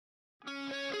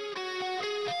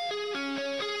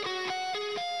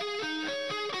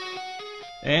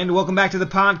And welcome back to the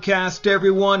podcast,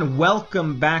 everyone.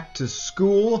 Welcome back to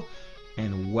school,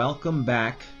 and welcome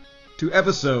back to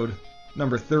episode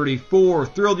number 34.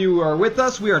 Thrilled you are with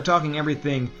us. We are talking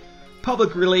everything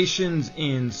public relations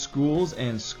in schools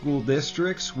and school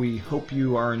districts. We hope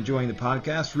you are enjoying the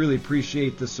podcast. Really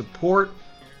appreciate the support.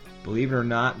 Believe it or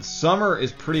not, summer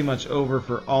is pretty much over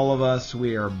for all of us.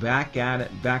 We are back at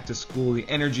it, back to school. The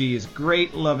energy is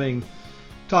great. Loving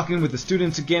talking with the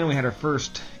students again. We had our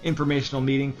first informational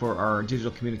meeting for our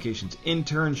digital communications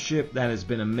internship. That has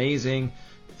been amazing.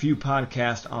 A few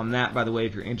podcasts on that, by the way,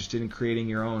 if you're interested in creating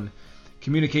your own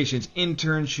communications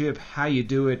internship, how you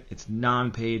do it. It's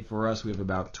non-paid for us. We have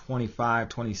about 25,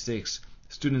 26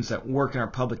 students that work in our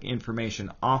public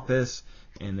information office,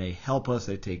 and they help us.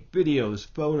 They take videos,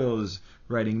 photos,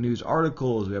 writing news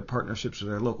articles. We have partnerships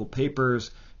with our local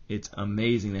papers. It's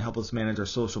amazing. They help us manage our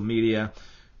social media.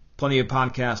 Plenty of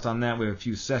podcasts on that. We have a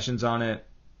few sessions on it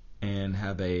and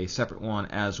have a separate one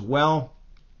as well.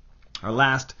 Our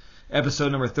last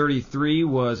episode, number 33,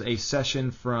 was a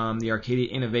session from the Arcadia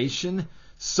Innovation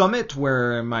Summit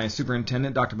where my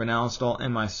superintendent, Dr. Ben Allenstall,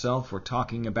 and myself were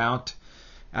talking about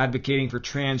advocating for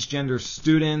transgender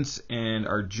students and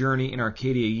our journey in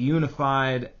Arcadia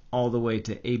Unified all the way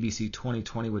to ABC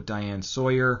 2020 with Diane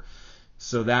Sawyer.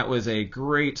 So that was a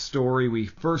great story. We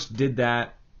first did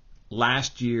that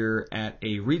last year at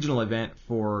a regional event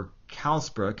for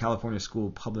CalSPRA, California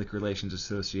School Public Relations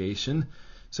Association.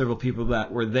 Several people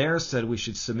that were there said we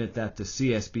should submit that to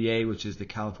CSBA, which is the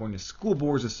California School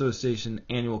Boards Association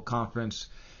annual conference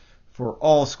for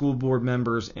all school board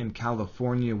members in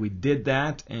California. We did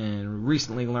that and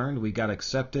recently learned we got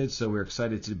accepted, so we're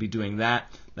excited to be doing that.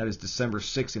 That is December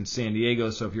 6th in San Diego.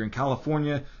 So if you're in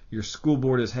California, your school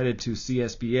board is headed to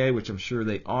CSBA, which I'm sure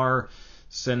they are.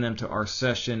 Send them to our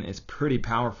session. It's pretty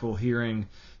powerful hearing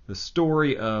the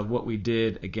story of what we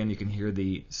did. Again, you can hear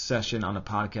the session on a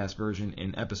podcast version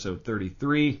in episode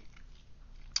 33.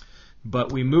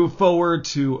 But we move forward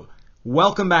to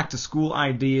welcome back to school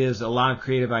ideas, a lot of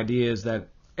creative ideas that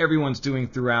everyone's doing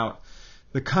throughout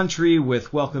the country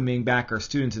with welcoming back our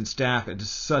students and staff. It is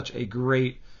such a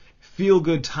great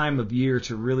feel-good time of year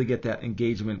to really get that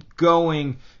engagement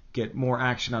going. Get more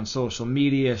action on social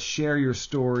media, share your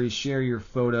stories, share your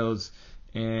photos,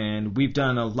 and we've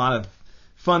done a lot of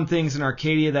fun things in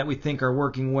Arcadia that we think are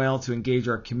working well to engage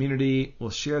our community. We'll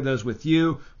share those with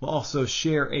you. We'll also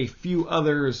share a few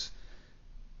others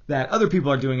that other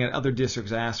people are doing at other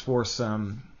districts. I asked for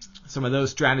some of those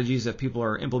strategies that people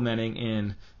are implementing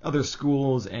in other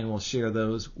schools, and we'll share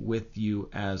those with you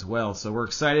as well. So we're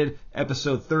excited.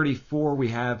 Episode 34, we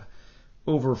have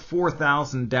over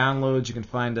 4,000 downloads. You can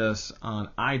find us on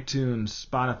iTunes,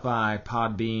 Spotify,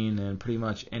 Podbean, and pretty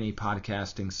much any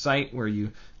podcasting site where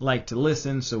you like to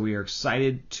listen. So we are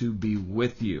excited to be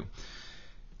with you.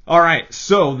 All right,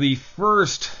 so the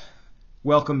first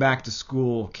Welcome Back to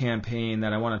School campaign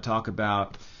that I want to talk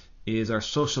about is our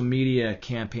social media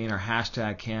campaign, our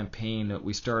hashtag campaign that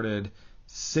we started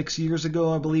 6 years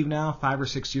ago, I believe now, 5 or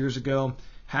 6 years ago.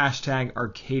 Hashtag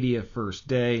Arcadia First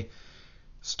Day.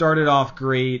 Started off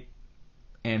great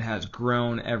and has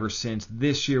grown ever since.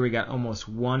 This year we got almost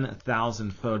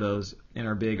 1,000 photos in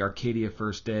our big Arcadia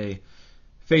First Day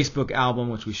Facebook album,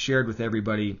 which we shared with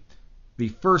everybody. The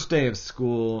first day of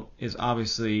school is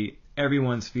obviously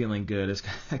everyone's feeling good. It's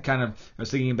kind of, I was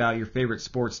thinking about your favorite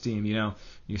sports team. You know,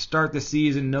 you start the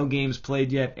season, no games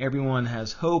played yet. Everyone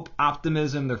has hope,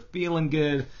 optimism. They're feeling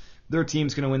good. Their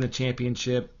team's going to win the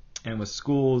championship. And with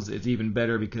schools, it's even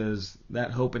better because that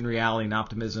hope and reality and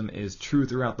optimism is true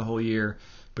throughout the whole year.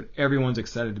 But everyone's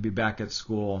excited to be back at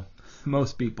school,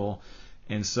 most people.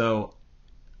 And so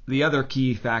the other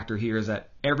key factor here is that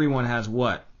everyone has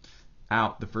what?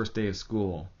 Out the first day of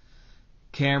school.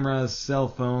 Cameras, cell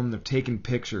phone, they're taking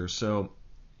pictures. So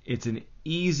it's an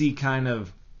easy kind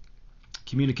of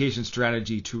communication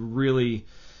strategy to really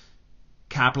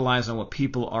capitalize on what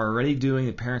people are already doing,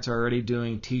 the parents are already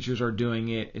doing, teachers are doing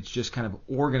it. It's just kind of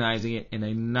organizing it in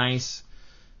a nice,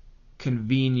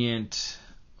 convenient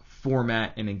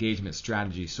format and engagement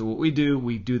strategy. So what we do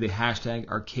the hashtag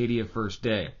Arcadia First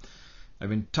Day. I've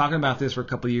been talking about this for a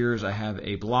couple of years. I have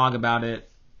a blog about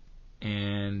it,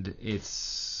 and you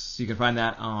can find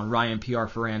that on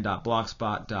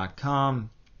ryanprferran.blogspot.com.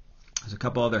 There's a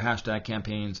couple other hashtag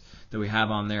campaigns that we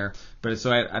have on there. But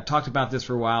so I've talked about this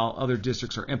for a while. Other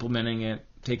districts are implementing it,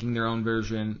 taking their own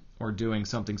version or doing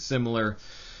something similar.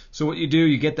 So what you do,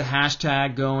 you get the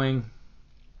hashtag going,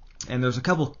 and there's a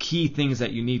couple key things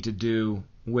that you need to do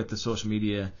with the social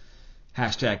media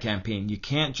hashtag campaign. You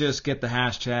can't just get the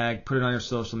hashtag, put it on your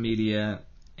social media,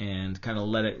 and kind of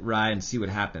let it ride and see what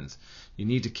happens. You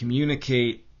need to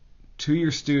communicate to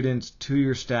your students, to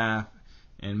your staff,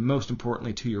 and most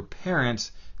importantly to your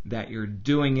parents that you're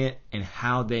doing it and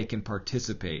how they can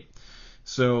participate.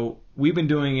 So we've been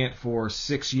doing it for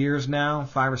 6 years now,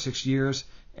 5 or 6 years,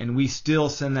 and we still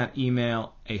send that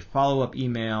email, a follow-up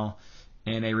email,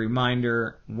 and a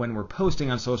reminder when we're posting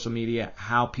on social media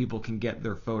how people can get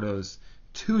their photos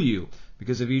to you.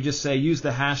 Because if you just say use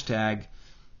the hashtag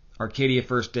Arcadia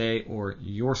First Day or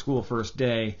Your School First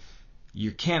Day,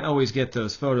 you can't always get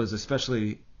those photos,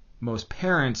 especially most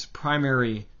parents'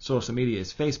 primary social media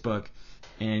is Facebook,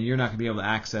 and you're not going to be able to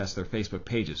access their Facebook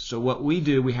pages. So what we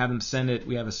do, we have them send it.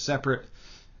 We have a separate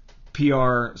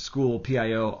PR school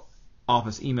PIO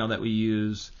office email that we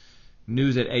use,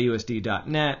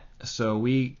 news@ausd.net. So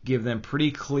we give them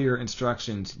pretty clear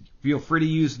instructions. Feel free to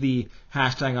use the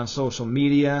hashtag on social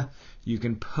media. You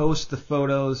can post the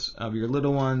photos of your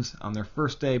little ones on their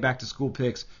first day back to school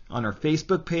pics on our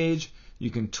Facebook page.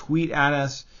 You can tweet at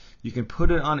us. You can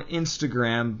put it on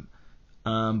Instagram.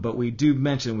 But we do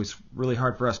mention it's really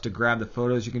hard for us to grab the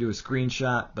photos. You can do a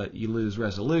screenshot, but you lose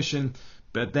resolution.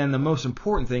 But then the most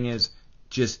important thing is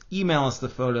just email us the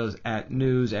photos at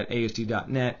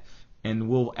news@ausd.net, and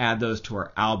we'll add those to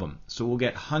our album. So we'll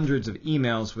get hundreds of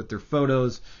emails with their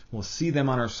photos. We'll see them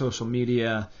on our social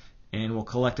media, and we'll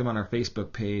collect them on our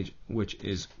Facebook page, which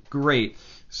is great.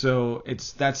 So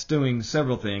that's doing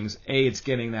several things. It's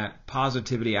getting that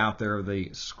positivity out there of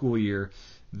the school year.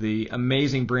 The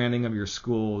amazing branding of your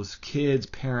schools, kids,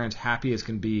 parents, happy as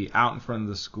can be out in front of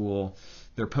the school.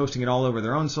 They're posting it all over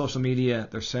their own social media.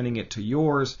 They're sending it to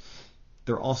yours.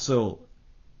 They're also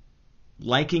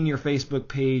liking your Facebook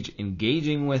page,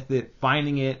 engaging with it,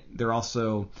 finding it.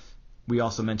 We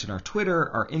also mention our Twitter,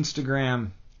 our Instagram,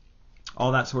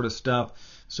 all that sort of stuff.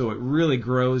 So it really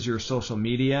grows your social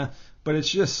media. But it's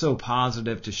just so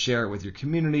positive to share it with your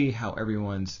community, how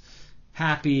everyone's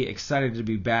happy, excited to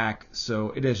be back.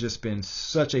 So it has just been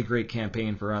such a great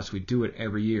campaign for us. We do it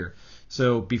every year.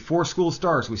 So before school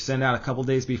starts, we send out a couple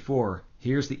days before.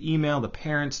 Here's the email, the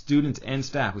parents, students, and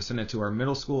staff. We send it to our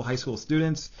middle school, high school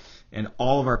students, and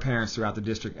all of our parents throughout the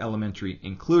district, elementary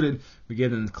included. We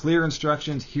give them clear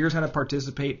instructions. Here's how to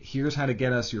participate. Here's how to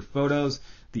get us your photos.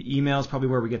 The email is probably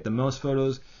where we get the most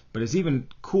photos. But it's even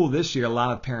cool this year. A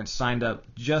lot of parents signed up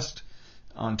just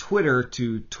on Twitter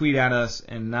to tweet at us,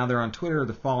 and now they're on Twitter,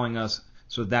 they're following us,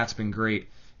 so that's been great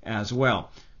as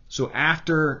well. So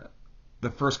after the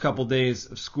first couple days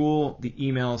of school, the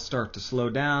emails start to slow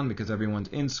down because everyone's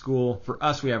in school. For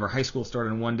us, we have our high school start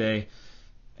on one day,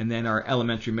 and then our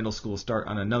elementary, middle school start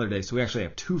on another day. So we actually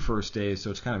have 2 first days,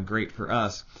 so it's kind of great for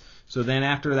us. So then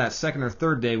after that second or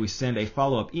third day, we send a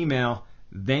follow-up email.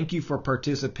 Thank you for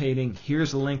participating.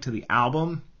 Here's a link to the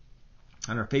album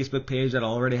on our Facebook page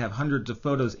that'll already have hundreds of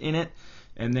photos in it.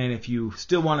 And then if you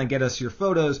still want to get us your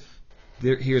photos,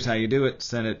 here's how you do it.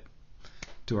 Send it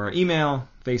to our email,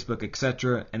 Facebook,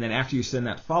 etc. And then after you send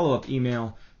that follow-up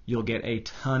email, you'll get a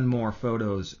ton more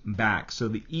photos back. So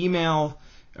the email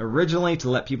originally to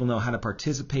let people know how to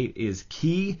participate is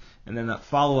key. And then that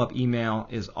follow-up email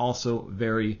is also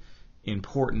very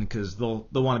important because they'll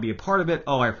want to be a part of it.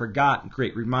 Oh, I forgot.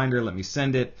 Great reminder. Let me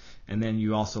send it. And then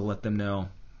you also let them know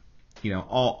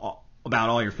all about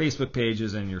all your Facebook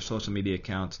pages and your social media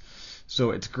accounts.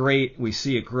 So it's great. We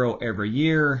see it grow every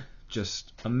year.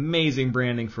 Just amazing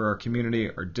branding for our community,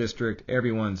 our district.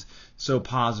 Everyone's so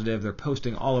positive. They're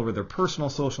posting all over their personal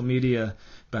social media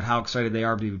about how excited they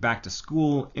are to be back to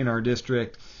school in our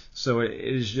district. So it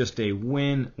is just a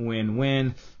win, win,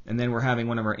 win. And then we're having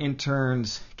one of our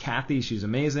interns, Kathy. She's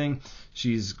amazing.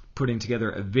 She's putting together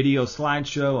a video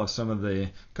slideshow of some of the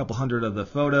couple hundred of the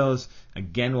photos.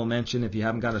 Again, we'll mention if you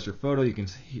haven't got us your photo, you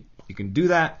can do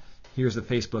that. Here's the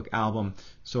Facebook album.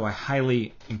 So I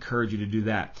highly encourage you to do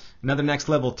that. Another next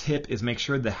level tip is make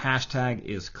sure the hashtag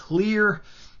is clear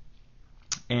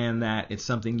and that it's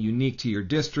something unique to your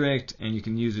district, and you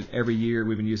can use it every year.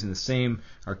 We've been using the same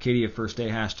Arcadia First Day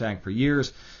hashtag for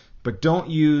years. But don't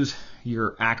use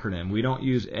your acronym. We don't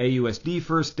use AUSD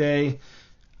First Day.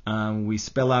 We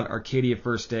spell out Arcadia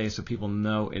First Day so people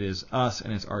know it is us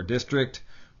and it's our district.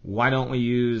 Why don't we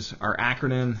use our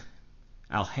acronym?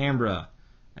 Alhambra,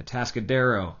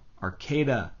 Atascadero,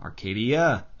 Arcata,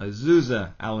 Arcadia,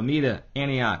 Azusa, Alameda,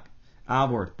 Antioch,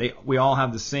 Alvord. We all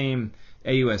have the same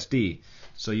AUSD.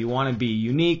 So you want to be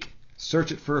unique.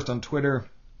 Search it first on Twitter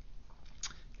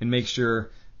and make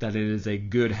sure that it is a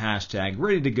good hashtag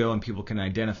ready to go and people can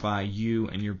identify you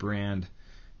and your brand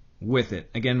with it.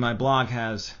 Again, my blog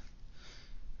has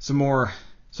some more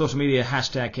social media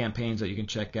hashtag campaigns that you can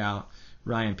check out.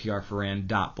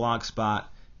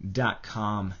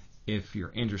 RyanPRForran.blogspot.com if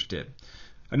you're interested.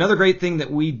 Another great thing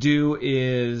that we do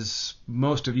is,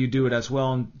 most of you do it as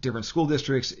well in different school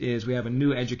districts, is we have a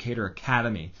new educator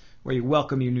academy where you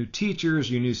welcome your new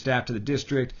teachers, your new staff to the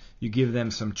district, you give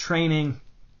them some training,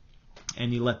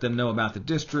 and you let them know about the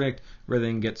district, where they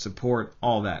can get support,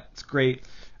 all that. It's great.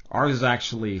 Ours is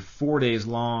actually 4 days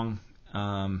long,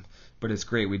 but it's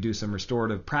great. We do some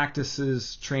restorative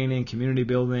practices, training, community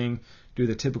building, do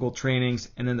the typical trainings.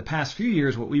 And then the past few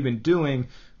years, what we've been doing,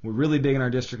 we're really big in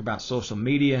our district about social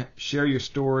media. Share your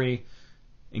story,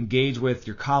 engage with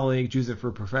your colleagues, use it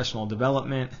for professional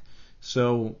development.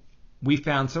 So we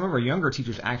found some of our younger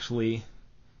teachers actually,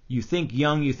 you think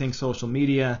young, you think social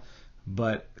media,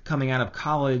 but coming out of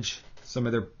college, some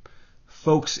of their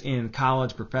folks in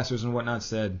college, professors and whatnot,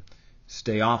 said,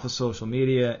 stay off of social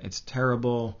media. It's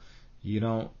terrible. You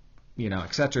don't,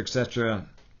 et cetera, et cetera.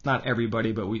 Not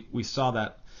everybody, but we saw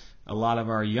that a lot of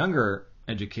our younger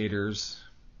educators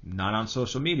not on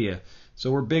social media. So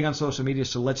we're big on social media,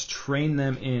 so let's train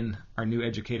them in our new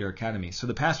Educator Academy. So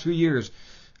the past few years,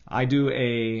 I do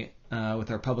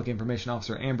with our Public Information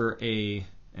Officer, Amber,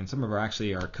 and some of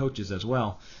our coaches as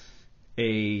well,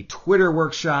 a Twitter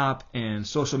workshop and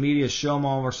social media, show them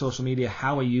all of our social media,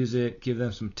 how we use it, give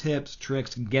them some tips,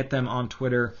 tricks, get them on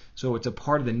Twitter. So it's a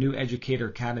part of the new Educator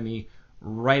Academy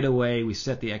right away. We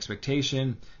set the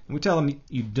expectation, and we tell them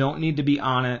you don't need to be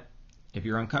on it. If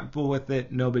you're uncomfortable with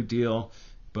it, no big deal.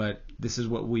 But this is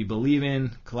what we believe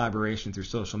in, collaboration through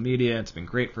social media. It's been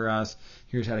great for us.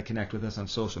 Here's how to connect with us on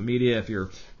social media. If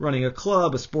you're running a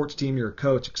club, a sports team, you're a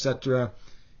coach, etc.,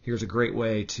 here's a great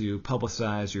way to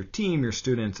publicize your team, your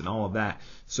students, and all of that.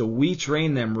 So we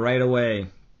train them right away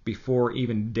before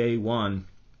even day one,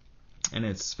 and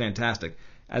it's fantastic.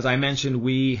 As I mentioned,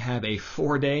 we have a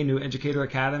 4-day new Educator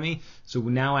Academy. So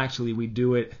now actually we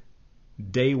do it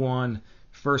day one,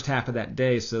 first half of that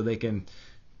day, so they can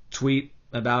tweet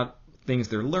about things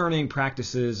they're learning,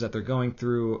 practices that they're going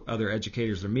through, other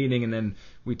educators they're meeting, and then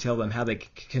we tell them how they can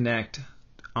connect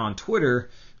on Twitter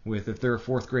with, if they're a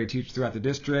 4th grade teacher throughout the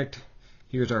district,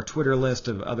 here's our Twitter list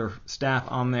of other staff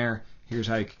on there, here's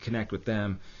how you can connect with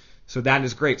them. So that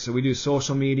is great. So we do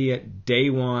social media day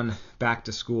one, back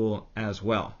to school as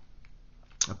well.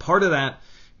 A part of that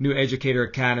new Educator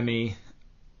Academy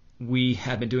we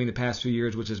have been doing the past few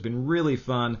years, which has been really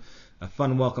fun, a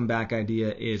fun welcome back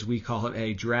idea, is we call it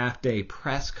a draft day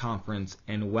press conference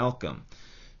and welcome.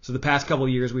 So the past couple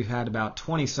of years we've had about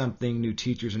 20-something new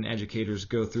teachers and educators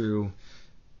go through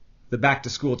the back to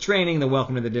school training, the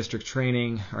welcome to the district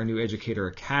training, our new Educator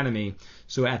Academy.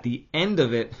 So at the end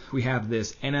of it, we have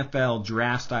this NFL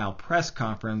draft style press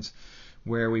conference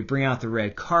where we bring out the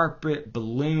red carpet,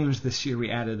 balloons. This year we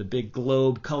added a big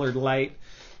globe colored light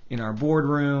in our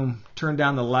boardroom, turn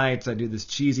down the lights. I do this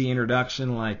cheesy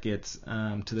introduction like it's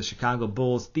to the Chicago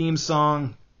Bulls theme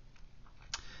song.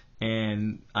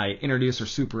 And I introduce our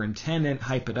superintendent,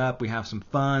 hype it up, we have some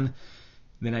fun.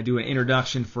 Then I do an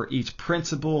introduction for each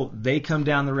principal. They come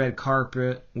down the red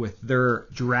carpet with their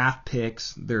draft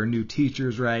picks, their new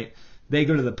teachers, right? They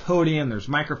go to the podium, there's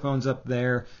microphones up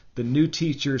there. The new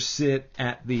teachers sit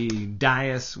at the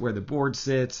dais where the board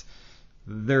sits.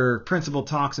 Their principal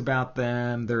talks about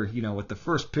them. They're, with the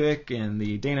first pick in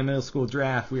the Dana Middle School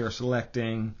draft, we are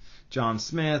selecting John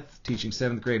Smith, teaching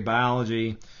 7th grade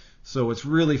biology. So it's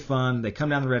really fun. They come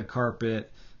down the red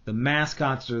carpet. The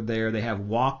mascots are there. They have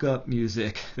walk-up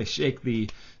music. They shake the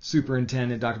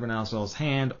superintendent, Dr. Benalsol's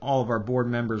hand, all of our board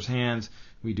members' hands.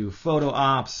 We do photo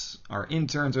ops. Our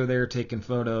interns are there taking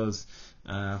photos.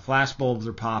 Flash bulbs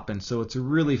are popping. So it's a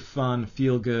really fun,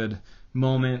 feel-good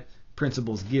moment.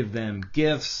 Principals give them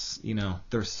gifts.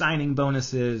 Their signing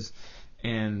bonuses.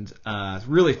 And it's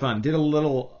really fun. Did a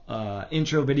little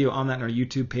intro video on that on our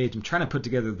YouTube page. I'm trying to put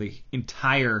together the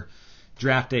entire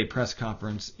draft day press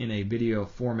conference in a video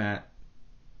format.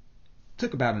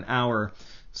 Took about an hour,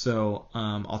 so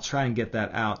I'll try and get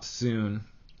that out soon.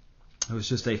 It was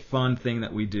just a fun thing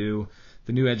that we do.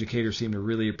 The new educators seem to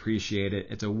really appreciate it.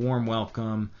 It's a warm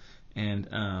welcome, and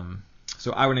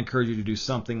so I would encourage you to do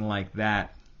something like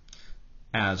that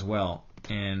as well.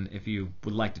 And if you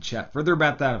would like to chat further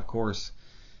about that, of course,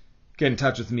 get in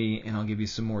touch with me and I'll give you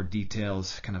some more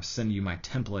details, kind of send you my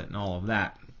template and all of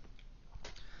that.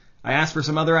 I asked for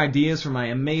some other ideas from my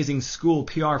amazing school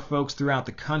PR folks throughout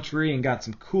the country and got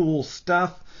some cool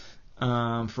stuff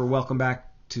for Welcome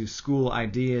Back to School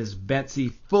ideas. Betsy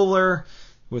Fuller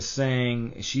was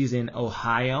saying she's in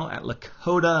Ohio at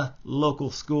Lakota Local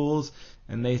Schools,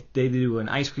 and they do an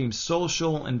ice cream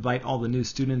social, invite all the new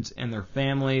students and their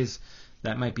families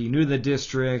that might be new to the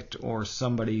district or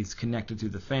somebody's connected to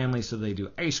the family, so they do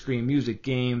ice cream, music,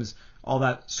 games, all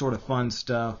that sort of fun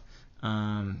stuff.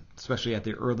 especially at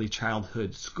the early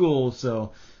childhood school.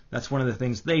 So that's one of the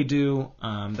things they do.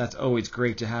 That's always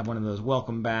great to have one of those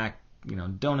welcome back,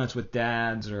 donuts with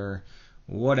dads or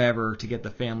whatever to get the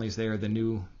families there, the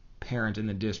new parent in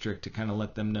the district, to kind of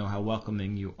let them know how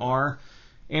welcoming you are.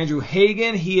 Andrew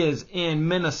Hagan, he is in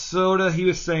Minnesota. He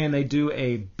was saying they do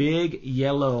a big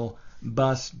yellow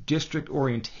bus district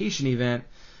orientation event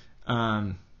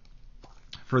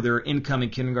for their incoming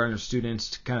kindergartner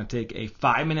students to kind of take a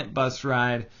 5-minute bus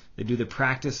ride. They do the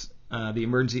practice, the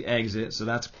emergency exit, so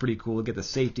that's pretty cool to get the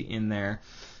safety in there.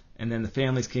 And then the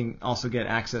families can also get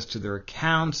access to their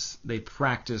accounts. They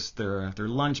practice their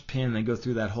lunch pin. They go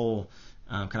through that whole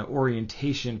kind of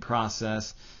orientation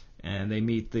process. And they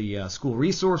meet the school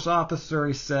resource officer,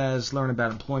 he says, learn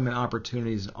about employment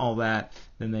opportunities and all that.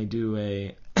 Then they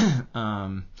do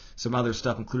some other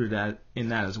stuff included in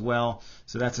that as well.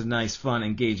 So that's a nice, fun,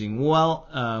 engaging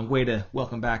way to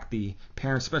welcome back the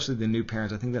parents, especially the new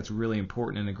parents. I think that's really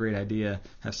important and a great idea.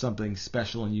 Have something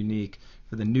special and unique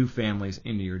for the new families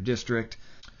into your district.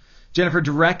 Jennifer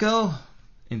Dureco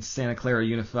in Santa Clara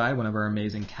Unified, one of our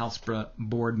amazing CalSPRA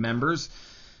board members,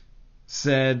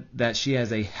 said that she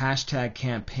has a hashtag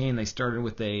campaign. They started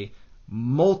with a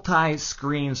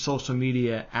multi-screen social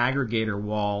media aggregator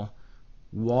wall,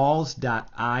 walls.io.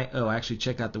 I actually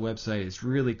checked out the website. It's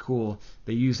really cool.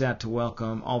 They use that to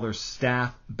welcome all their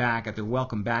staff back at their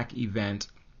Welcome Back event.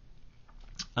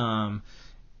 And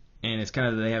it's kind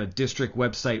of, they have a district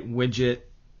website widget,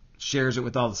 shares it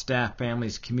with all the staff,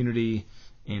 families, community,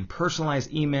 in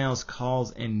personalized emails,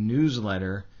 calls, and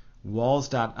newsletter.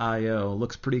 Walls.io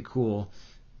looks pretty cool.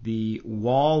 The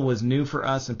wall was new for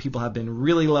us, and people have been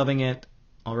really loving it.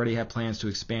 Already have plans to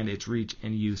expand its reach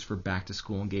and use for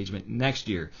back-to-school engagement next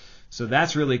year. So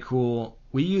that's really cool.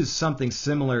 We use something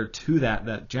similar to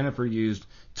that Jennifer used,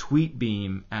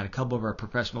 TweetBeam, at a couple of our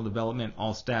professional development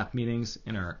all-staff meetings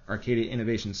in our Arcadia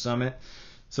Innovation Summit.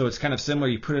 So it's kind of similar.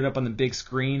 You put it up on the big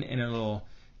screen, and it'll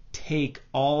take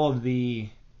all of the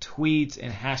tweets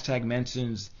and hashtag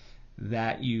mentions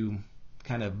that you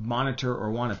kind of monitor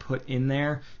or want to put in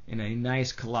there in a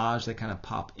nice collage that kind of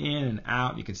pop in and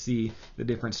out. You can see the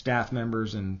different staff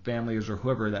members and families or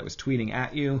whoever that was tweeting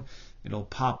at you. It'll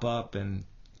pop up and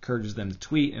encourages them to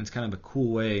tweet, and it's kind of a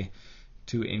cool way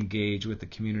to engage with the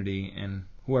community and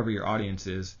whoever your audience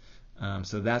is.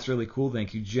 So that's really cool.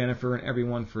 Thank you, Jennifer, and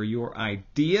everyone for your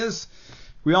ideas.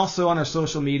 We also, on our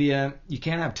social media, you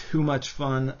can't have too much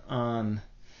fun on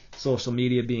social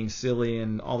media, being silly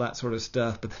and all that sort of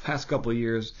stuff, but the past couple of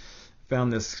years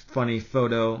found this funny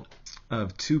photo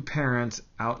of two parents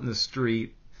out in the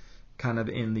street, kind of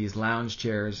in these lounge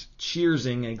chairs,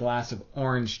 cheersing a glass of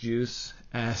orange juice,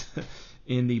 as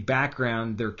in the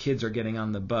background their kids are getting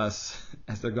on the bus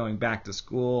as they're going back to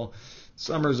school.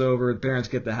 Summer's over, the parents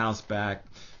get the house back.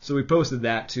 So we posted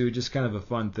that too, just kind of a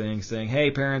fun thing, saying,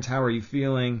 hey parents, how are you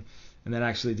feeling? And that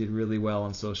actually did really well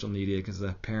on social media because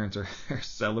the parents are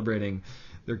celebrating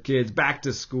their kids back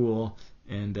to school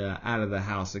and out of the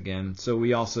house again. So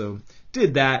we also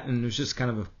did that, and it was just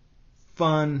kind of a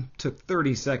fun, took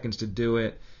 30 seconds to do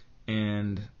it,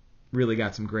 and really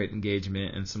got some great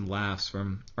engagement and some laughs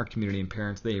from our community and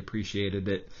parents. They appreciated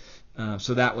it.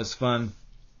 So that was fun.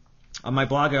 On my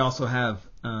blog, I also have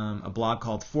a blog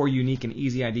called 4 Unique and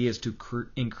Easy Ideas to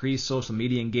Increase Social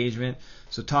Media Engagement.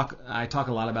 So I talk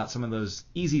a lot about some of those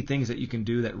easy things that you can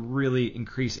do that really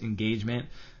increase engagement,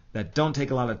 that don't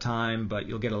take a lot of time, but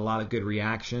you'll get a lot of good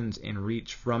reactions and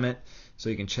reach from it. So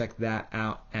you can check that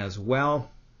out as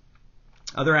well.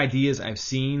 Other ideas I've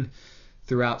seen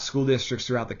throughout school districts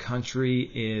throughout the country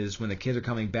is when the kids are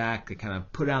coming back, they kind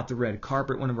of put out the red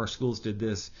carpet. One of our schools did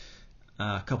this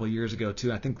a couple of years ago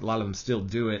too. I think a lot of them still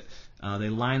do it. They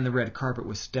line the red carpet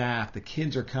with staff. The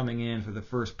kids are coming in for the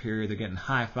first period. They're getting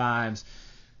high fives.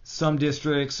 Some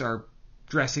districts are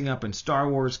dressing up in Star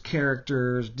Wars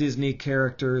characters, Disney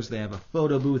characters. They have a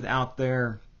photo booth out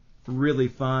there. Really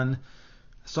fun.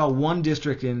 I saw one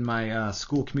district in my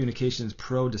School Communications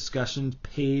Pro discussion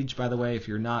page. By the way, if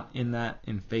you're not in that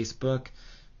in Facebook,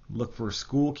 look for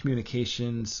School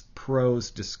Communications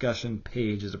Pros discussion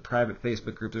page. It's a private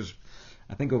Facebook group. There's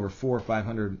I think over 400 or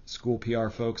 500 school PR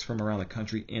folks from around the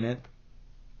country in it.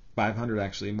 500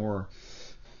 actually, more.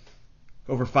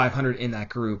 Over 500 in that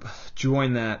group.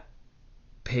 Join that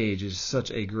page. It's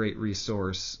such a great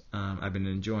resource. I've been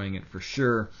enjoying it for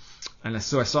sure. And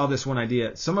so I saw this one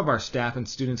idea. Some of our staff and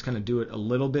students kind of do it a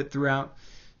little bit throughout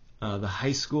the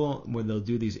high school, where they'll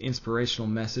do these inspirational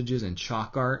messages in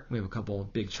chalk art. We have a couple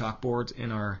of big chalkboards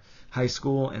in our high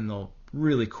school, and they'll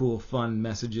really cool, fun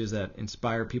messages that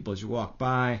inspire people as you walk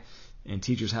by. and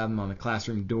teachers have them on the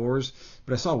classroom doors.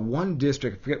 But I saw one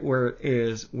district, I forget where it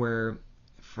is, where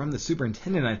from the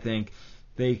superintendent, I think,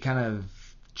 they kind of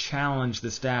challenged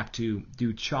the staff to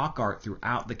do chalk art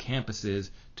throughout the campuses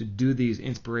to do these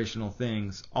inspirational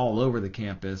things all over the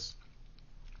campus.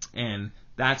 And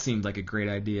that seemed like a great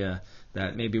idea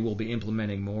that maybe we'll be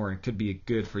implementing more and could be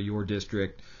good for your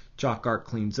district. Chalk art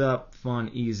cleans up, fun,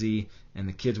 easy, and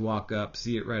the kids walk up,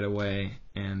 see it right away,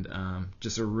 and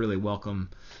just a really welcome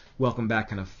back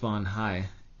kind of fun, high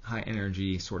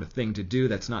energy sort of thing to do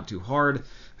that's not too hard.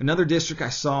 Another district I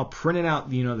saw printed out,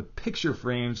 the picture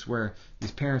frames where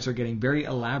these parents are getting very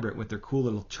elaborate with their cool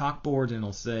little chalkboards, and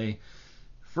it'll say,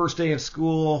 first day of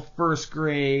school, first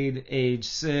grade, age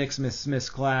 6, Miss Smith's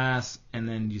class, and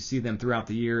then you see them throughout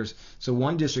the years. So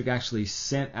one district actually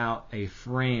sent out a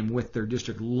frame with their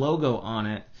district logo on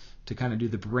it to kind of do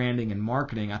the branding and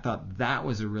marketing. I thought that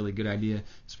was a really good idea,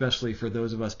 especially for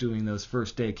those of us doing those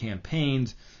first day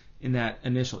campaigns. In that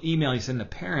initial email you send to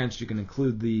parents, you can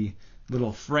include the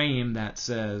little frame that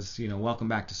says, welcome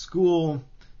back to school,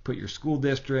 put your school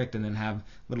district, and then have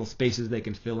little spaces they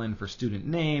can fill in for student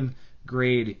name,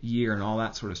 grade, year, and all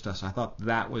that sort of stuff. So I thought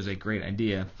that was a great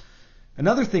idea.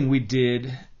 Another thing we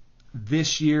did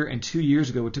this year and 2 years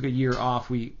ago, we took a year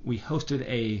off, we hosted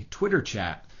a Twitter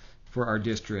chat for our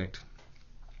district,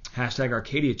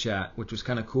 #Arcadia Chat, which was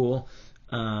kind of cool.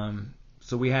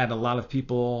 So we had a lot of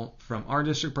people from our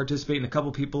district participate and a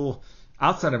couple people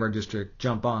outside of our district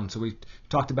jump on. So we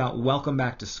talked about welcome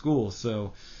back to school.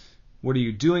 So what are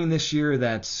you doing this year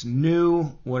that's new?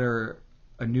 What are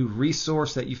a new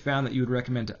resource that you found that you would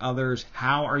recommend to others?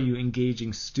 How are you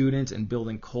engaging students and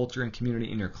building culture and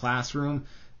community in your classroom?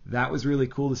 That was really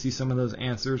cool to see some of those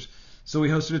answers. So we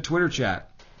hosted a Twitter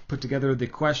chat, put together the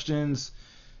questions,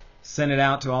 sent it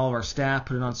out to all of our staff,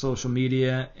 put it on social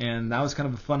media, and that was kind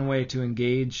of a fun way to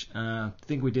engage. I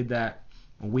think we did that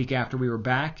a week after we were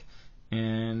back,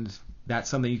 and that's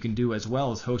something you can do as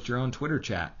well, is host your own Twitter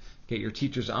chat. Get your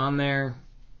teachers on there,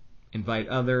 invite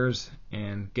others,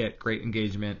 and get great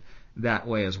engagement that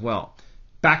way as well.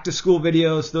 Back to school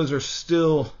videos, those are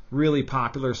still really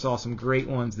popular. Saw some great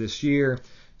ones this year.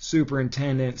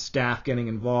 Superintendent, staff getting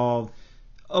involved.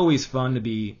 Always fun to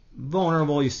be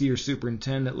vulnerable. You see your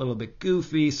superintendent a little bit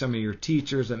goofy. Some of your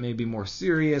teachers that may be more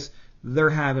serious, they're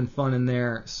having fun in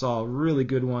there. Saw really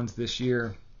good ones this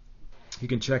year. You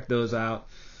can check those out.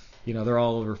 They're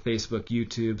all over Facebook,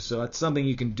 YouTube. So that's something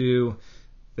you can do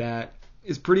that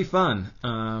is pretty fun.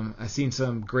 I've seen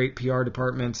some great PR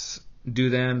departments do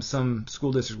them. Some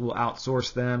school districts will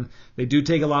outsource them. They do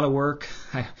take a lot of work.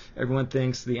 Everyone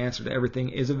thinks the answer to everything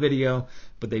is a video,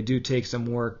 but they do take some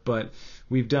work. But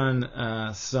we've done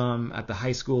some at the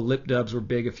high school. Lip dubs were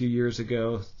big a few years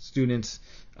ago. Students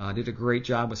did a great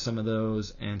job with some of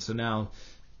those, and so now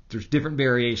there's different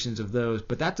variations of those.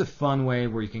 But that's a fun way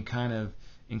where you can kind of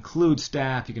include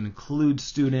staff, you can include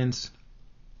students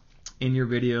in your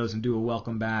videos and do a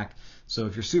welcome back. So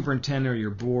if your superintendent or your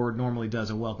board normally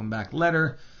does a welcome back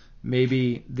letter,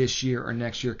 maybe this year or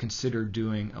next year consider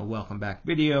doing a welcome back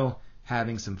video,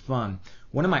 having some fun.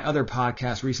 One of my other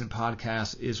recent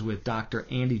podcasts, is with Dr.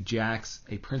 Andy Jacks,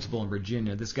 a principal in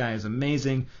Virginia. This guy is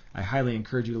amazing. I highly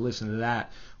encourage you to listen to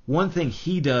that. One thing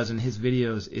he does in his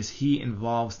videos is he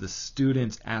involves the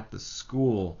students at the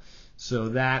school. So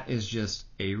that is just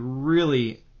a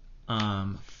really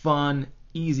fun,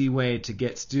 easy way to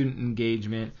get student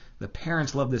engagement. The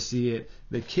parents love to see it.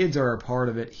 The kids are a part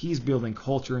of it. He's building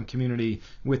culture and community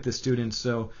with the students.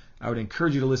 So I would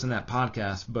encourage you to listen to that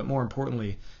podcast, but more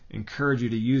importantly, encourage you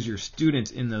to use your students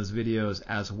in those videos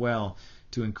as well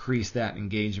to increase that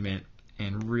engagement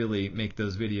and really make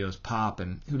those videos pop.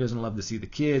 And who doesn't love to see the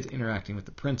kids interacting with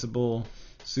the principal,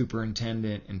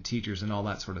 superintendent, and teachers and all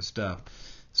that sort of stuff?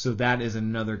 So that is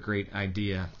another great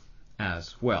idea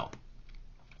as well.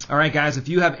 All right, guys, if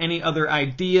you have any other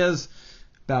ideas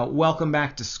about welcome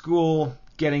back to school,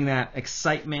 getting that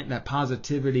excitement, that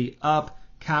positivity up,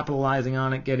 capitalizing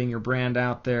on it, getting your brand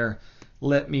out there,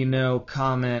 let me know,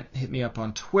 comment, hit me up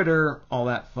on Twitter, all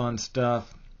that fun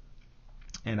stuff.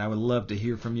 And I would love to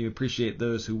hear from you. Appreciate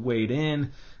those who weighed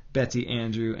in, Betsy,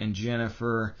 Andrew, and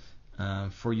Jennifer,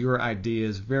 for your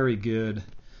ideas. Very good.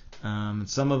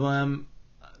 Some of them,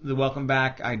 the welcome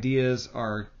back ideas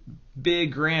are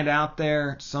big, grand out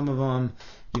there. Some of them,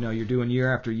 you're doing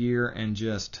year after year and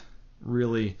just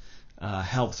really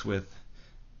helps with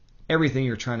everything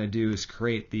you're trying to do is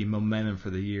create the momentum for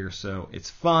the year. So it's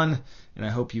fun, and I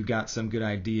hope you got some good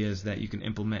ideas that you can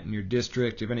implement in your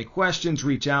district. If you have any questions,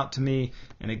 reach out to me.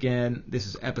 And again, this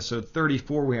is episode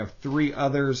 34. We have 3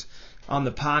 others on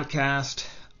the podcast,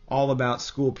 all about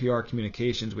school PR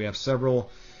communications. We have several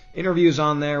interviews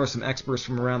on there with some experts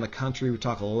from around the country. We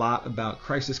talk a lot about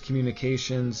crisis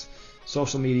communications,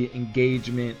 social media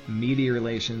engagement, media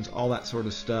relations, all that sort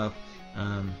of stuff.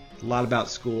 A lot about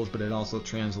schools, but it also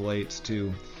translates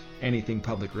to anything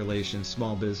public relations,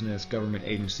 small business, government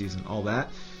agencies, and all that.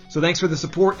 So thanks for the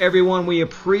support, everyone. We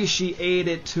appreciate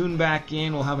it. Tune back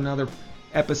in. We'll have another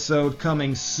episode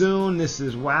coming soon. This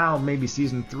is, maybe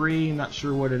season 3. Not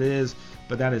sure what it is,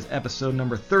 but that is episode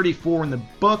number 34 in the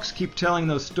books. Keep telling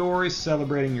those stories,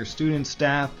 celebrating your students,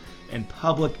 staff, and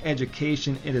public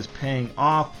education. It is paying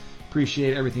off.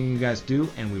 Appreciate everything you guys do,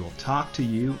 and we will talk to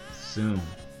you soon.